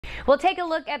We'll take a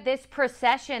look at this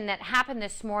procession that happened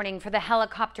this morning for the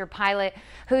helicopter pilot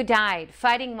who died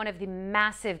fighting one of the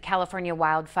massive California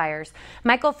wildfires.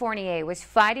 Michael Fournier was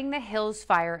fighting the Hills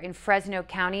Fire in Fresno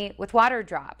County with water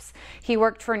drops. He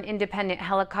worked for an independent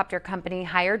helicopter company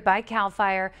hired by CAL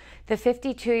FIRE. The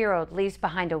 52-year-old leaves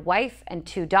behind a wife and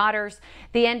 2 daughters.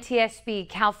 The NTSB,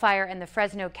 CAL FIRE, and the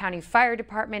Fresno County Fire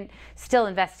Department still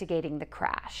investigating the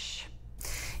crash.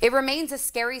 It remains a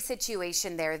scary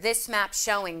situation there. This map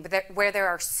showing where there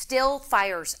are still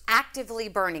fires actively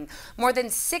burning. More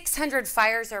than 600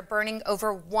 fires are burning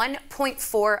over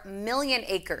 1.4 million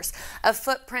acres, a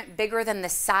footprint bigger than the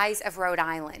size of Rhode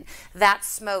Island. That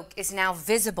smoke is now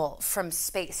visible from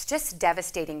space. Just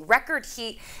devastating. Record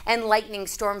heat and lightning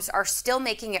storms are still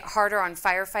making it harder on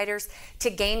firefighters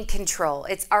to gain control.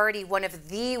 It's already one of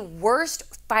the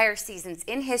worst fire seasons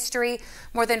in history.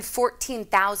 More than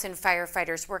 14,000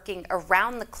 firefighters working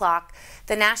around the clock.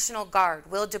 The National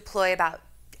Guard will deploy about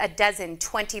a dozen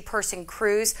 20-person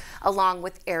crews along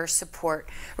with air support.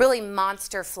 Really,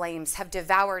 monster flames have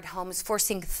devoured homes,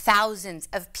 forcing thousands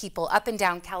of people up and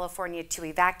down California to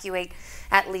evacuate.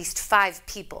 At least 5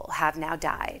 people have now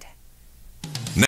died.